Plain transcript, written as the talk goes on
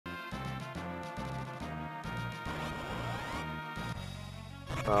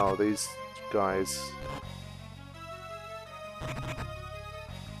Oh, these guys.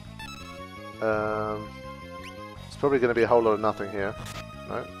 It's probably going to be a whole lot of nothing here.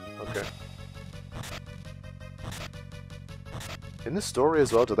 No? Okay. In the story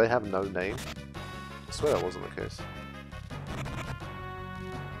as well, do they have no name? I swear that wasn't the case.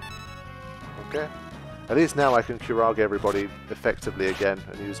 Okay. At least now I can Kurage everybody effectively again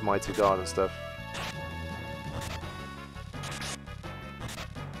and use Mighty Guard and stuff.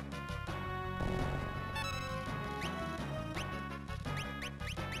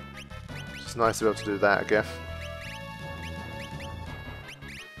 It's nice to be able to do that again.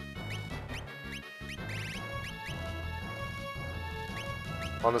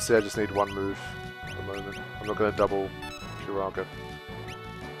 Honestly, I just need one move at the moment. I'm not going to double Kurage.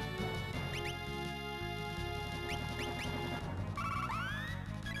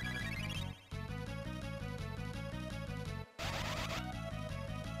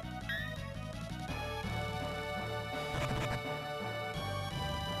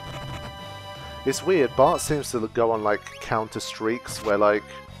 It's weird, Bart seems to go on like counter streaks where like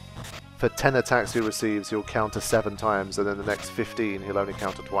for 10 attacks he receives he'll counter 7 times and then the next 15 he'll only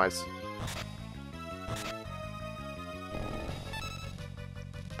counter twice.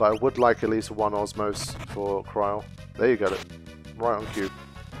 But I would like at least one Osmos for Cryle. There you got it. Right on cue.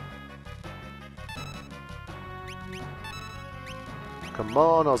 Come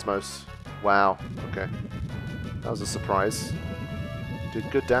on, Osmos. Wow, okay. That was a surprise. Did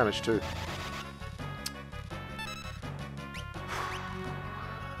good damage too.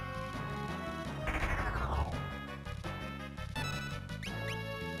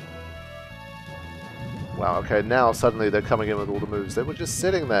 Wow, okay, now suddenly they're coming in with all the moves. They were just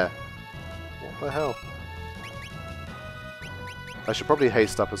sitting there. What the hell? I should probably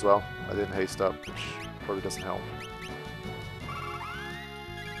haste up as well. I didn't haste up, which probably doesn't help.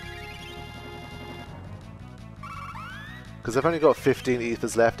 Because I've only got 15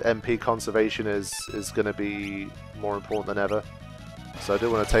 ethers left, MP conservation is going to be more important than ever. So I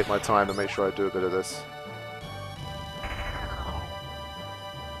do want to take my time and make sure I do a bit of this.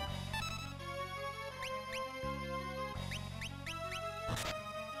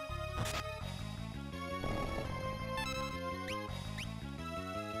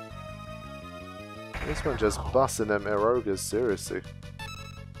 This one just busting them Erogas, seriously.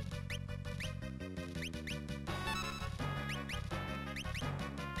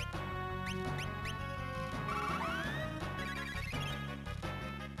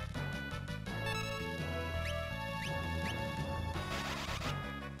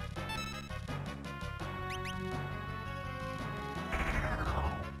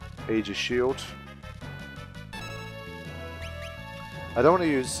 Aegis Shield. I don't want to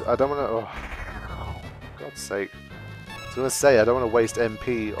use. I don't want to. Oh, God's sake! I was going to say I don't want to waste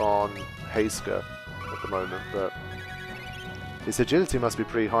MP on Heiska at the moment, but his agility must be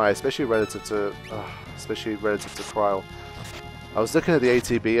pretty high, especially relative to Cryle. I was looking at the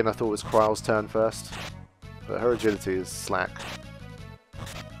ATB and I thought it was Cryle's turn first, but her agility is slack.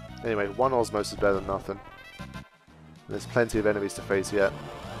 Anyway, one Osmos is better than nothing. And there's plenty of enemies to face yet.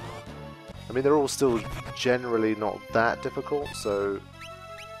 I mean, they're all still generally not that difficult, so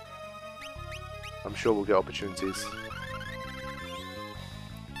I'm sure we'll get opportunities.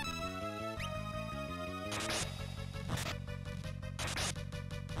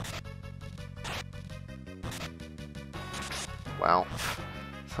 Wow,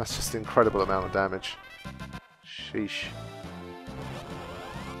 that's just an incredible amount of damage. Sheesh.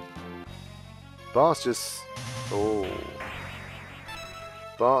 Bart's just... oh...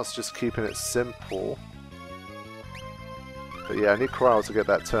 Bart's just keeping it simple. But yeah, I need Cryle to get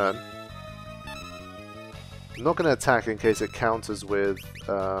that turn. I'm not going to attack in case it counters with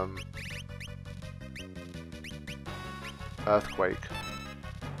Earthquake.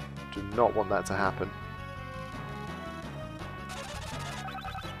 Do not want that to happen.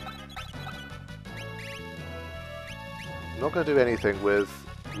 I'm not going to do anything with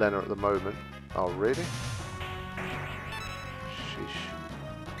Lena at the moment. Oh, really?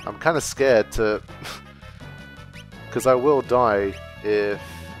 I'm kind of scared to... because I will die if...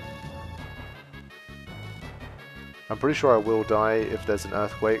 I'm pretty sure I will die if there's an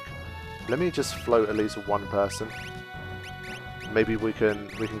earthquake. Let me just float at least one person. Maybe we can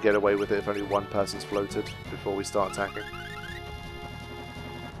get away with it if only one person's floated before we start attacking.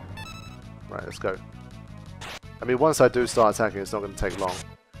 Right, let's go. I mean, once I do start attacking, it's not going to take long.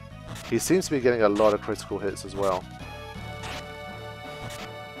 He seems to be getting a lot of critical hits as well.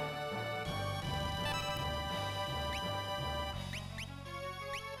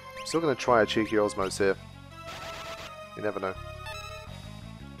 Still going to try a cheeky Osmos here. You never know.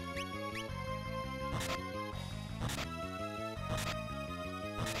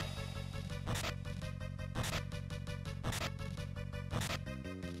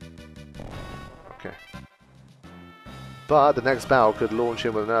 Okay. But the next battle could launch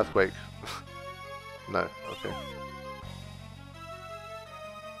him with an earthquake. No, okay.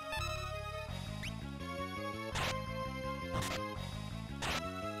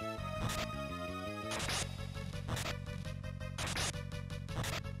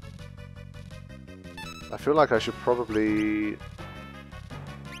 I feel like I should probably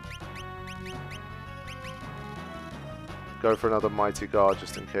go for another Mighty Guard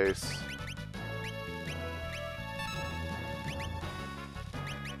just in case.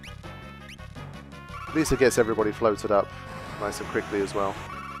 At least it gets everybody floated up nice and quickly as well.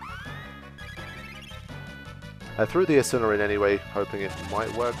 I threw the Asuna in anyway, hoping it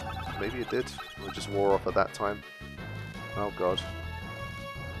might work. Maybe it did. It just wore off at that time. Oh god.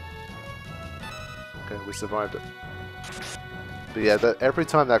 Okay, we survived it. But yeah, every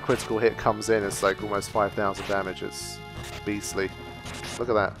time that critical hit comes in, it's like almost 5,000 damage. It's beastly. Look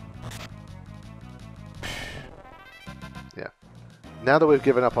at that. Yeah. Now that we've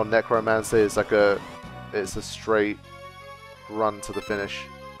given up on Necromancy, it's like it's a straight run to the finish.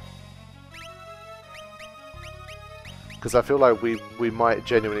 Because I feel like we might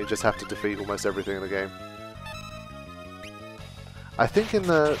genuinely just have to defeat almost everything in the game. I think in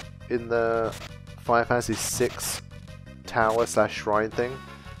the Final Fantasy VI tower / shrine thing,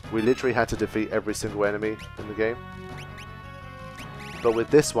 we literally had to defeat every single enemy in the game. But with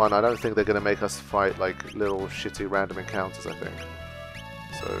this one, I don't think they're going to make us fight like little shitty random encounters, I think.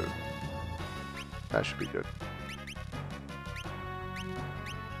 So that should be good.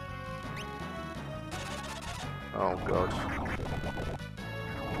 Oh god.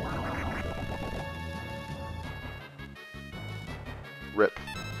 Rip.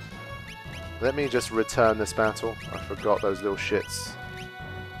 Let me just return this battle. I forgot those little shits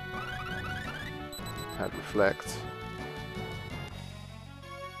had reflect.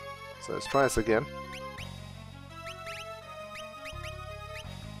 So let's try this again.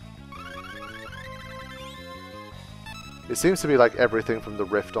 It seems to be like everything from the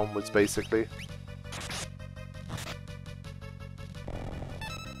Rift onwards, basically.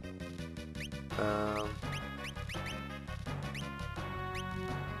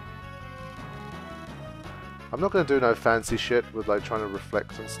 I'm not going to do no fancy shit with like trying to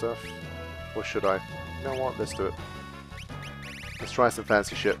reflect and stuff. Or should I? You know what? Let's do it. Let's try some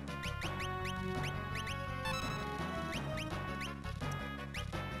fancy shit.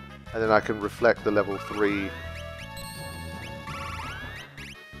 And then I can reflect the level 3.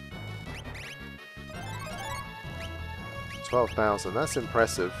 $12,000. That's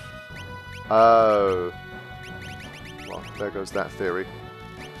impressive. Oh. Well, there goes that theory.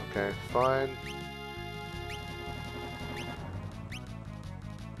 Okay, fine.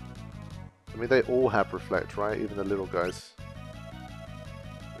 I mean, they all have reflect, right? Even the little guys.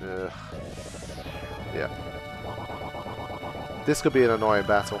 Ugh. Yeah. This could be an annoying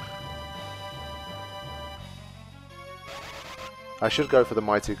battle. I should go for the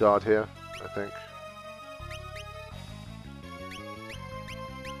Mighty Guard here, I think.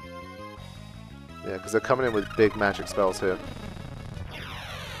 Yeah, because they're coming in with big magic spells here.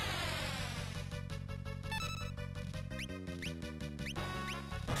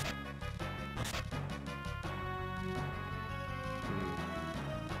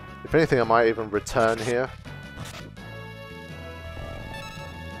 If anything, I might even return here.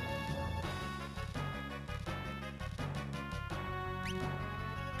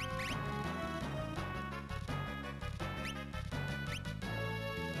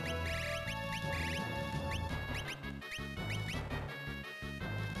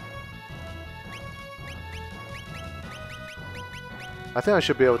 I think I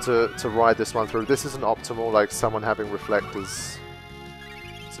should be able to ride this one through. This isn't optimal, like someone having reflectors.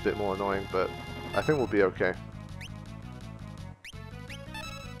 It's a bit more annoying, but I think we'll be okay.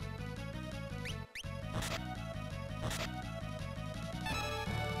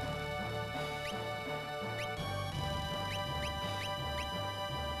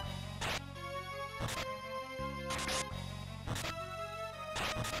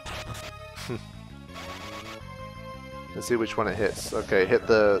 Let's see which one it hits. Okay, hit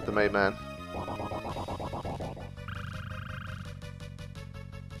the main man.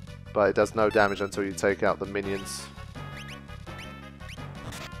 But it does no damage until you take out the minions.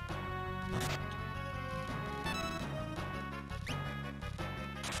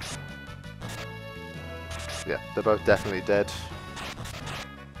 Yeah, they're both definitely dead.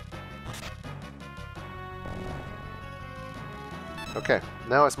 Okay,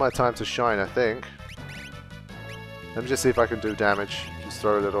 now it's my time to shine, I think. Let me just see if I can do damage. Just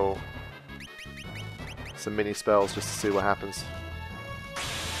throw a little... some mini spells just to see what happens.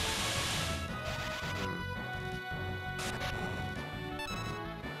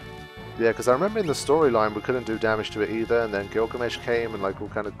 Yeah, because I remember in the storyline we couldn't do damage to it either, and then Gilgamesh came and like all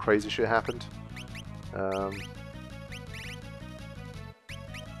kind of crazy shit happened.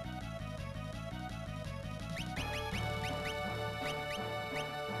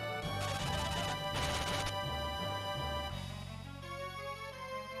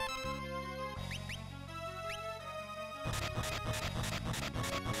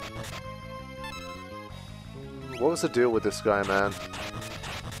 What was the deal with this guy, man?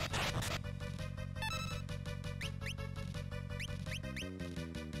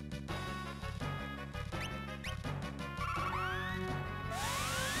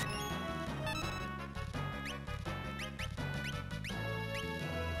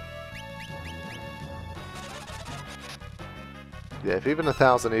 Yeah, if even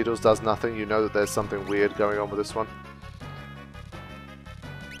 1,000 needles does nothing, you know that there's something weird going on with this one.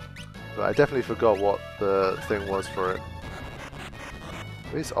 But I definitely forgot what the thing was for it.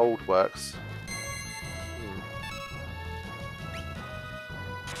 At least old works.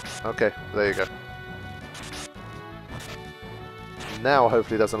 Okay, there you go. Now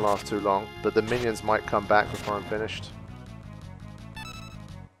hopefully it doesn't last too long, but the minions might come back before I'm finished.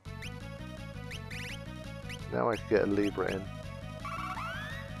 Now I can get a Libra in.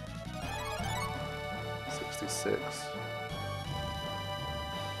 66.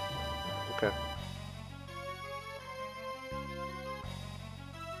 Okay.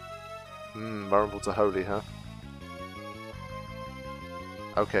 Vulnerable to holy, huh?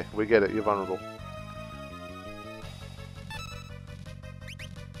 Okay, we get it, you're vulnerable.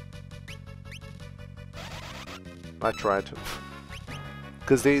 I tried.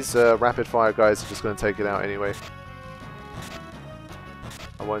 Because these rapid fire guys are just going to take it out anyway.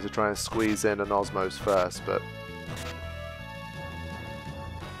 I wanted to try and squeeze in an Osmos first, but...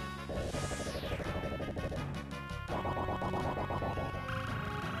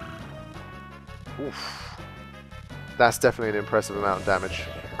 Oof. That's definitely an impressive amount of damage.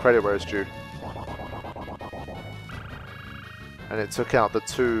 Credit where it's due. And it took out the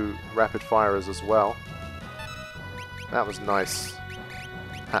 2 rapid firers as well. That was nice.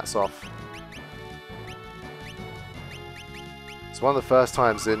 Hats off. It's one of the first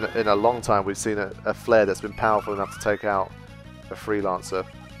times in a long time we've seen a flare that's been powerful enough to take out a freelancer.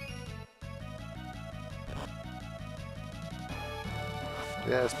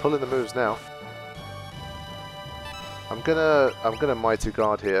 Yeah, it's pulling the moves now. I'm gonna Mighty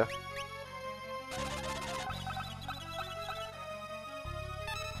Guard here.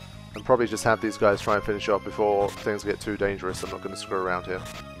 And probably just have these guys try and finish off before things get too dangerous. I'm not going to screw around here.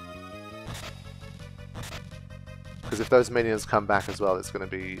 Because if those minions come back as well, it's going to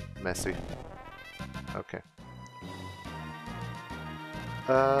be messy. Okay.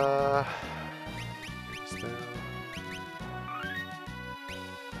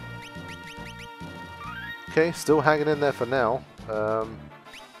 Okay, still hanging in there for now.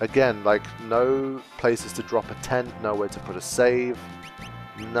 Again, like, no places to drop a tent, nowhere to put a save.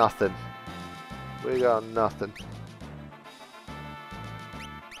 Nothing. We got nothing.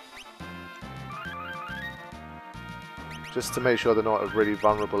 Just to make sure they're not a really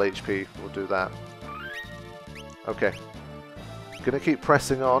vulnerable HP, we'll do that. Okay. Gonna keep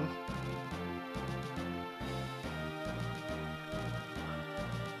pressing on.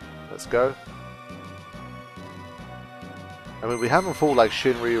 Let's go. I mean, we haven't fought like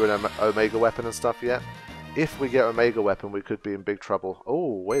Shinryu and Omega Weapon and stuff yet. If we get Omega Weapon, we could be in big trouble.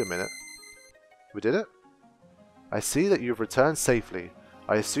 Oh, wait a minute. We did it? I see that you've returned safely.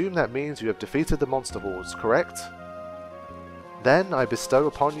 I assume that means you have defeated the monster hordes, correct? Then I bestow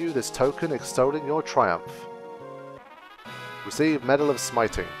upon you this token extolling your triumph. Receive Medal of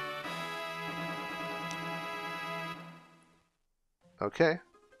Smiting. Okay.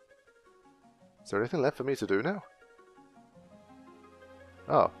 Is there anything left for me to do now?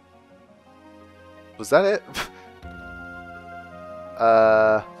 Oh. Was that it?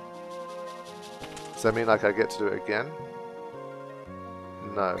 Does that mean like I get to do it again?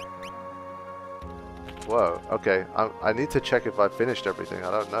 No. Whoa, okay. I need to check if I finished everything.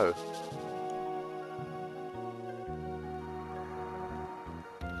 I don't know.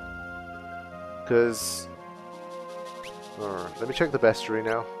 Because... let me check the bestiary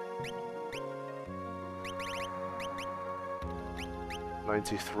now.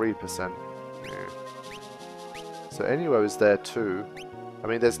 93%. Yeah. So Enuo is there too. I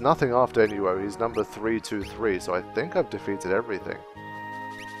mean, there's nothing after Enuo. He's number 323, so I think I've defeated everything.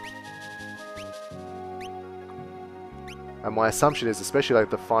 And my assumption is, especially like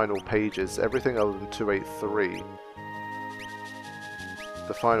the final pages, everything other than 283.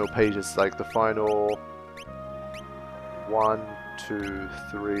 The final pages, like the final 1, 2,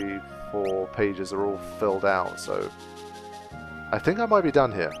 3, 4 pages are all filled out, so I think I might be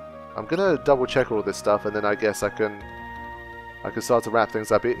done here. I'm gonna double check all this stuff, and then I guess I can start to wrap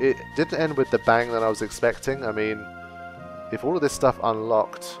things up. It didn't end with the bang that I was expecting. I mean, if all of this stuff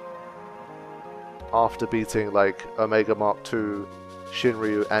unlocked after beating like Omega Mark II,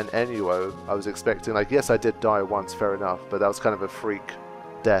 Shinryu, and Enuo, I was expecting, like, yes, I did die once, fair enough, but that was kind of a freak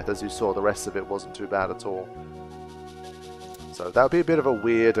death, as you saw. The rest of it wasn't too bad at all. So that would be a bit of a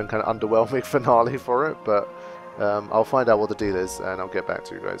weird and kind of underwhelming finale for it, but I'll find out what the deal is and I'll get back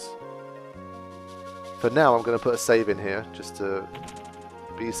to you guys. For now, I'm going to put a save in here just to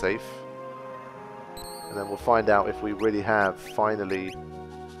be safe, and then we'll find out if we really have finally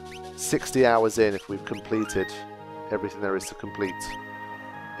 60 hours in, if we've completed everything there is to complete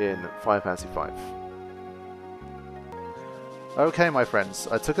in Final Fantasy V. Okay, my friends,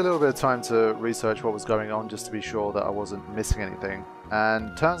 I took a little bit of time to research what was going on just to be sure that I wasn't missing anything,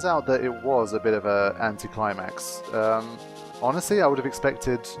 and turns out that it was a bit of an anticlimax. Honestly, I would have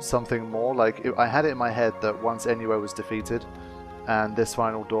expected something more. Like, I had it in my head that once Enuo was defeated and this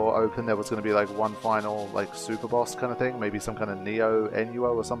final door opened, there was going to be like one final like super boss kind of thing, maybe some kind of Neo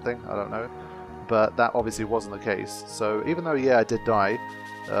Enuo or something, I don't know. But that obviously wasn't the case. So even though, yeah, I did die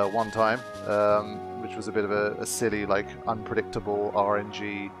one time, which was a bit of a silly, like, unpredictable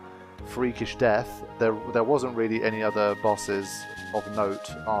RNG freakish death, there wasn't really any other bosses of note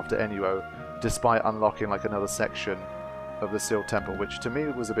after Enuo, despite unlocking like another section of the Sealed Temple, which to me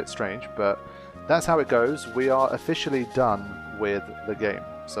was a bit strange, but that's how it goes. We are officially done with the game,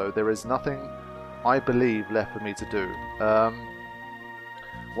 so there is nothing, I believe, left for me to do.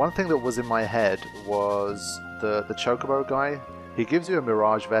 One thing that was in my head was the Chocobo guy. He gives you a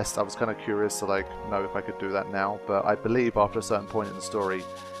Mirage Vest. I was kind of curious to like know if I could do that now, but I believe after a certain point in the story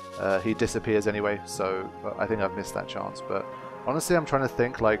he disappears anyway, so I think I've missed that chance. But honestly, I'm trying to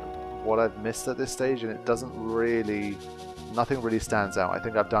think like what I've missed at this stage, and it doesn't really, nothing really stands out. I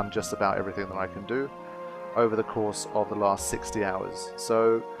think I've done just about everything that I can do over the course of the last 60 hours.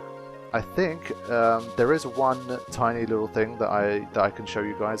 So I think there is one tiny little thing that I can show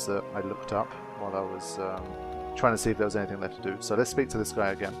you guys that I looked up while I was trying to see if there was anything left to do. So let's speak to this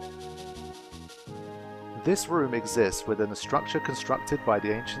guy again. This room exists within a structure constructed by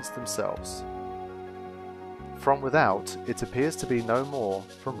the ancients themselves. From without, it appears to be no more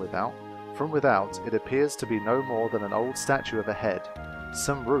From without, it appears to be no more than an old statue of a head,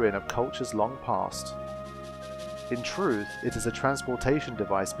 some ruin of cultures long past. In truth, it is a transportation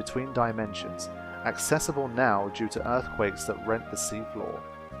device between dimensions, accessible now due to earthquakes that rent the seafloor.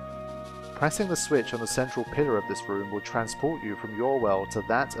 Pressing the switch on the central pillar of this room will transport you from your world to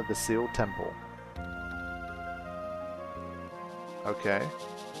that of the Sealed Temple. Okay,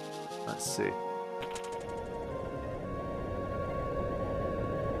 let's see.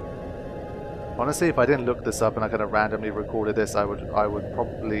 Honestly, if I didn't look this up and I kind of randomly recorded this, I would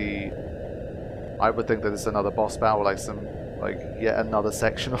think that it's another boss battle, like yet another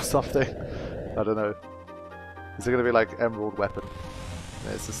section or something. I don't know. Is it going to be like Emerald Weapon?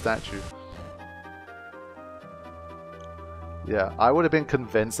 It's a statue. Yeah, I would have been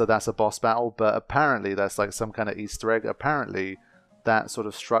convinced that that's a boss battle, but apparently that's like some kind of Easter egg. Apparently that sort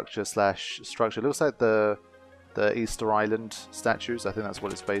of structure looks like the Easter Island statues. I think that's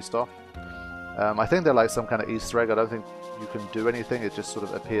what it's based off. I think they're like some kind of Easter egg. I don't think you can do anything. It just sort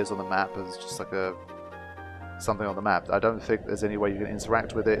of appears on the map as just like something on the map. I don't think there's any way you can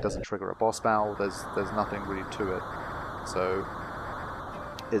interact with it. It doesn't trigger a boss battle. There's nothing really to it. So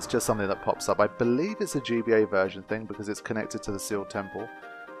it's just something that pops up. I believe it's a GBA version thing because it's connected to the Sealed Temple.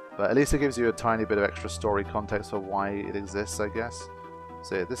 But at least it gives you a tiny bit of extra story context for why it exists, I guess.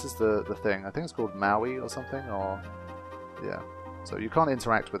 So yeah, this is the thing. I think it's called Maui or something, or yeah. So you can't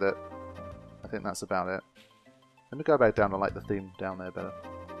interact with it. I think that's about it. Let me go back down. I like the theme down there better.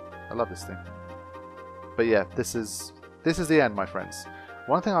 I love this thing. But yeah, this is the end, my friends.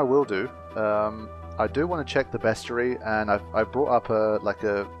 One thing I will do, I do want to check the Bestiary, and I've brought up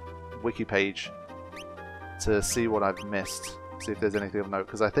a wiki page to see what I've missed, see if there's anything of note,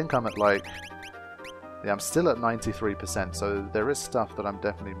 because I think I'm at like, yeah, I'm still at 93%, so there is stuff that I'm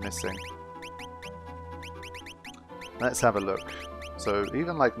definitely missing. Let's have a look. So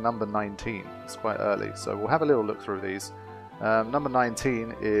even like number 19, it's quite early, so we'll have a little look through these. Number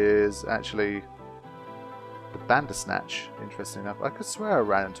 19 is actually the Bandersnatch, interesting enough. I could swear I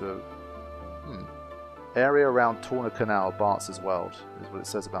ran into a area around Torna Canal, Bartz's World, is what it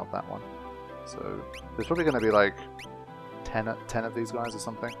says about that one. So there's probably going to be like 10 of these guys or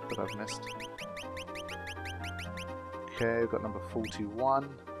something that I've missed. Okay, we've got number 41.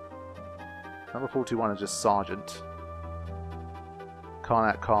 Number 41 is just Sergeant.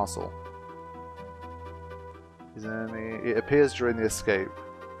 Karnak Castle. It appears during the escape.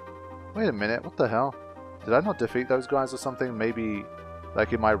 Wait a minute, what the hell? Did I not defeat those guys or something? Maybe,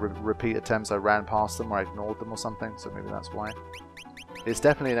 like in my repeat attempts, I ran past them or I ignored them or something, so maybe that's why. It's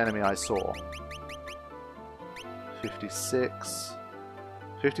definitely an enemy I saw. 56.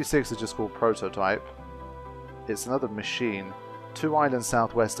 56 is just called Prototype. It's another machine. 2 islands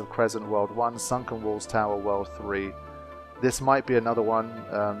southwest of Crescent, World 1. Sunken Walls Tower, World 3. This might be another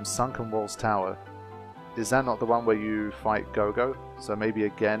one. Sunken Walls Tower. Is that not the one where you fight Go-Go? So maybe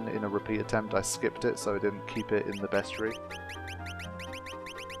again, in a repeat attempt, I skipped it so I didn't keep it in the bestiary.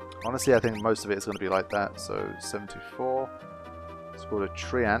 Honestly, I think most of it is going to be like that. So 74. It's called a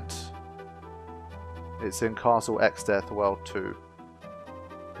Treant. It's in Castle Exdeath, World 2.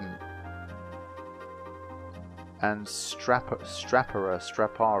 And Strapara.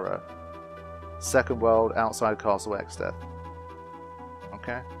 Second world, outside Castle Exdeath.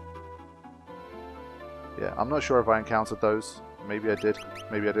 Okay. Yeah, I'm not sure if I encountered those. Maybe I did,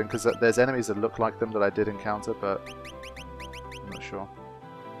 maybe I didn't, because there's enemies that look like them that I did encounter, but I'm not sure.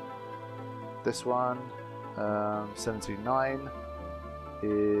 This one, 79,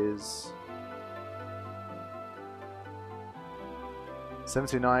 is...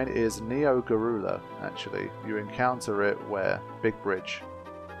 79 is Neo Garula, actually. You encounter it where? Big Bridge.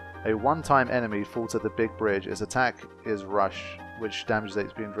 A one-time enemy falls at the Big Bridge. Its attack is Rush, which damages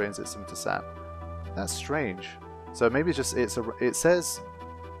HP and drains its to sap. That's strange. So maybe just it says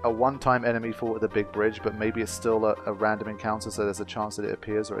a one-time enemy fought at the Big Bridge, but maybe it's still a random encounter, so there's a chance that it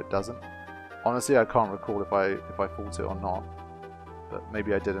appears or it doesn't. Honestly, I can't recall if I fought it or not. But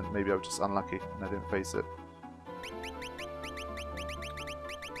maybe I didn't. Maybe I was just unlucky and I didn't face it.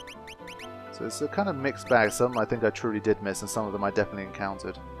 So it's a kind of mixed bag. Some I think I truly did miss, and some of them I definitely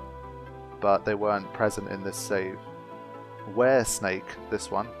encountered. But they weren't present in this save. Weresnake, this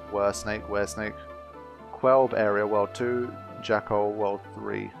one. Weresnake. Quelb area, World 2. Jackal, World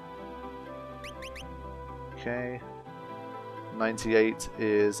 3. Okay. 98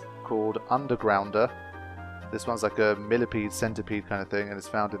 is called Undergrounder. This one's like a millipede, centipede kind of thing, and it's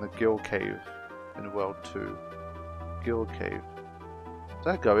found in the Gill Cave in World 2. Gill Cave. Did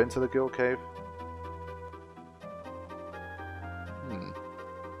I go into the Gill Cave?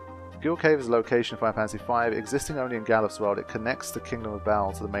 Gill Cave is a location in Final Fantasy V. Existing only in Gallops World, it connects the Kingdom of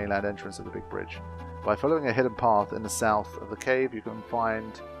Baal to the mainland entrance of the Big Bridge. By following a hidden path in the south of the cave, you can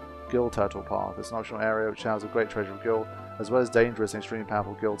find Gill Turtle Path. It's an optional area which houses a great treasure of Gill, as well as dangerous and extremely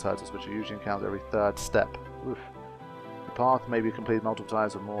powerful Gill Turtles, which are usually encountered every third step. Oof. The path may be completed multiple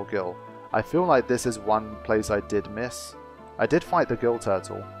times with more Gill. I feel like this is one place I did miss. I did fight the Gill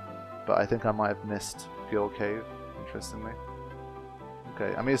Turtle, but I think I might have missed Gill Cave, interestingly.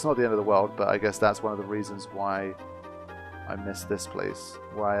 Okay, I mean it's not the end of the world, but I guess that's one of the reasons why I missed this place,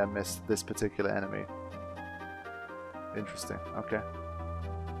 why I missed this particular enemy. Interesting, okay.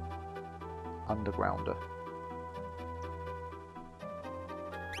 Undergrounder.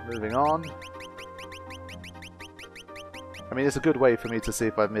 Moving on. I mean it's a good way for me to see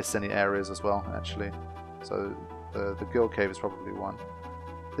if I've missed any areas as well, actually. So the Gill Cave is probably one.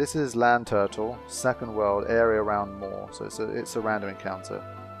 This is Land Turtle, second world, area around Moor, so it's a random encounter.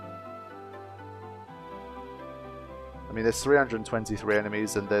 I mean, there's 323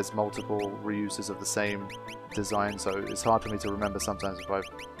 enemies and there's multiple reuses of the same design, so it's hard for me to remember sometimes if I've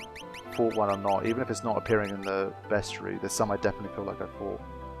fought one or not. Even if it's not appearing in the bestiary, there's some I definitely feel like I fought.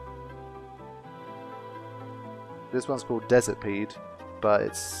 This one's called Desertpede, but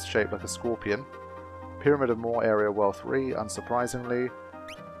it's shaped like a scorpion. Pyramid of Moor area, World 3, unsurprisingly.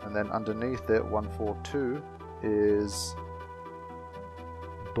 And then underneath it, 142, is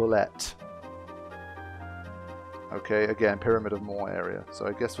Bullet. Okay, again, Pyramid of Moor area. So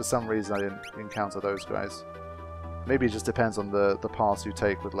I guess for some reason I didn't encounter those guys. Maybe it just depends on the paths you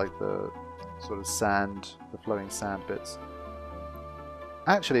take with like the sort of sand, the flowing sand bits.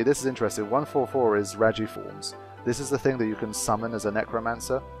 Actually, this is interesting. 144 is Ragiforms. This is the thing that you can summon as a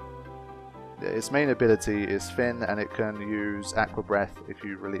Necromancer. Its main ability is Fin, and it can use Aqua Breath if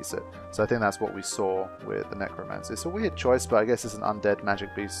you release it. So I think that's what we saw with the Necromancer. It's a weird choice, but I guess it's an undead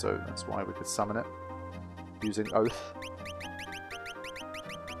magic beast, so that's why we could summon it. Using Oath.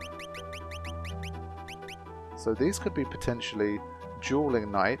 So these could be potentially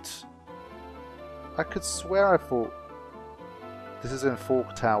Dueling Knight. I could swear I thought... This is in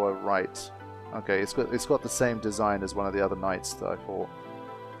Fork Tower, right. Okay, it's got the same design as one of the other knights that I fought.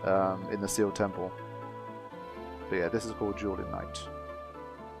 In the Sealed Temple. But yeah, this is called Dueling Knight.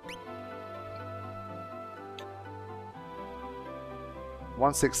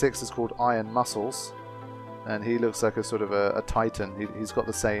 .166 is called Iron Muscles. and he looks like a sort of a Titan. He's got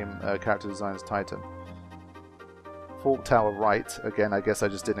the same character design as Titan. Fork Tower right. Again, I guess I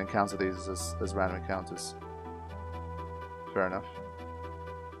just didn't encounter these as random encounters. Fair enough.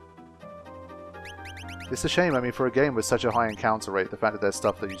 It's a shame, I mean, for a game with such a high encounter rate, the fact that there's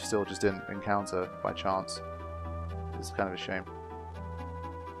stuff that you still just didn't encounter by chance is kind of a shame.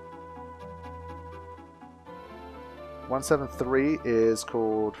 173 is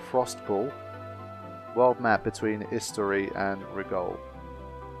called Frostpool. World map between Bestiary and Rigol.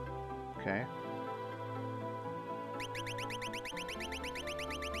 Okay.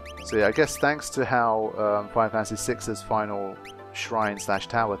 So yeah, I guess thanks to how Final Fantasy VI's final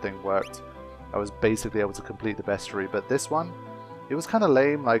shrine/tower thing worked, I was basically able to complete the Bestiary, but this one, it was kind of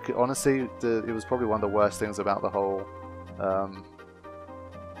lame. Like, honestly, it was probably one of the worst things about the whole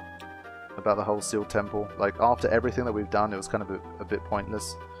Sealed Temple. Like, after everything that we've done, it was kind of a bit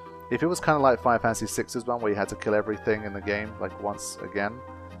pointless. If it was kind of like Final Fantasy VI's one, where you had to kill everything in the game, like, once again,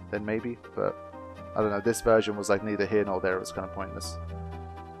 then maybe, but I don't know, this version was like neither here nor there. It was kind of pointless.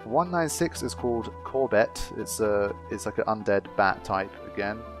 196 is called Corbett. It's like an undead bat type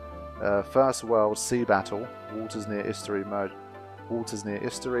again. First World Sea Battle, waters near Bestiary,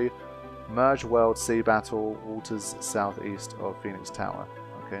 Merge World Sea Battle, waters southeast of Phoenix Tower.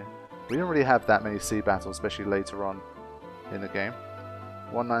 Okay, we didn't really have that many sea battles, especially later on in the game.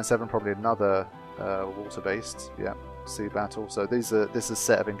 197 probably another water-based, yeah, sea battle. So this is a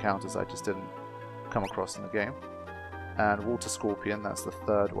set of encounters I just didn't come across in the game. And Water Scorpion, that's the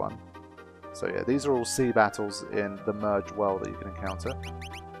third one. So yeah, these are all sea battles in the Merged World that you can encounter.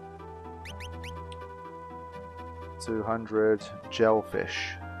 200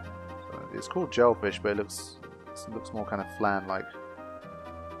 Jellyfish. So it's called Jellyfish, but it looks more kind of flan-like.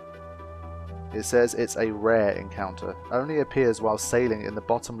 It says it's a rare encounter. Only appears while sailing in the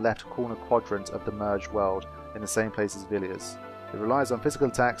bottom left corner quadrant of the Merged World, in the same place as Villiers. It relies on physical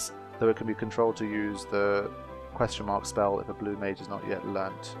attacks, though it can be controlled to use the question mark spell if a blue mage has not yet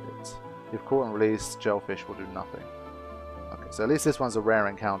learnt it. If caught and released, Jellyfish will do nothing. Okay, so at least this one's a rare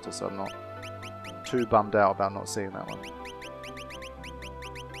encounter, so I'm not too bummed out about not seeing that one.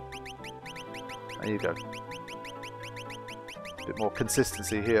 There you go. A bit more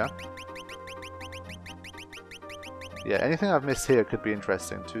consistency here. Yeah, anything I've missed here could be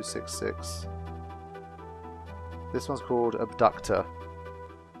interesting. 266. This one's called Abductor.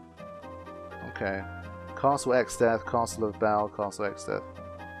 Okay. Castle Exdeath, Castle of Bal, Castle Exdeath.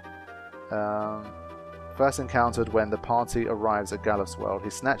 First encountered when the party arrives at Gallus World. He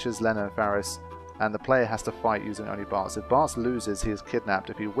snatches Lena and Faris, and the player has to fight using only Bartz. If Bartz loses, he is kidnapped.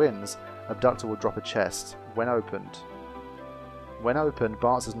 If he wins, Abductor will drop a chest. When opened,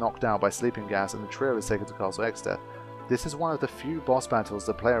 Bartz is knocked out by sleeping gas, and the trio is taken to Castle Exdeath. This is one of the few boss battles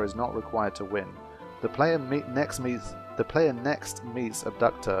the player is not required to win. The player next meets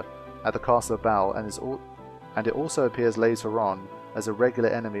Abductor at the Castle of Bal, and it also appears later on as a regular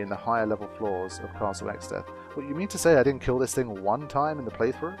enemy in the higher level floors of Castle Exdeath. What, you mean to say I didn't kill this thing one time in the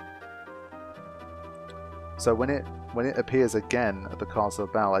playthrough? So when it appears again at the Castle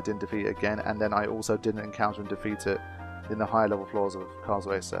of Bal, I didn't defeat it again, and then I also didn't encounter and defeat it in the higher level floors of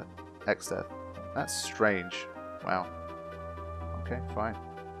Castle Exdeath. That's strange. Wow. Okay, fine.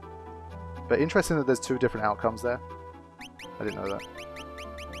 But interesting that there's two different outcomes there. I didn't know that.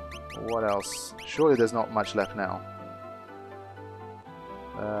 What else? Surely there's not much left now.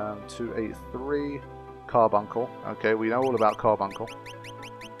 283. Carbuncle. Okay, we know all about Carbuncle.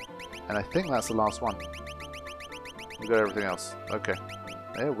 And I think that's the last one. We've got everything else. Okay.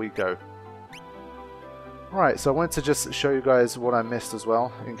 There we go. Alright, so I wanted to just show you guys what I missed as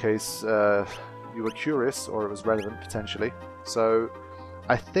well, in case you were curious, or it was relevant potentially. So,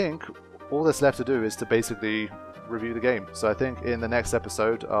 I think all that's left to do is to basically review the game. So I think in the next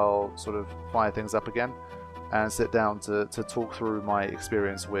episode I'll sort of fire things up again and sit down to talk through my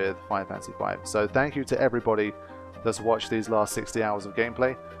experience with Final Fantasy V. So thank you to everybody that's watched these last 60 hours of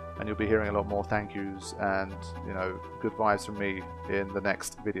gameplay, and you'll be hearing a lot more thank yous and, you know, good vibes from me in the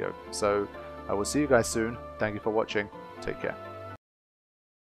next video. So I will see you guys soon. Thank you for watching. Take care.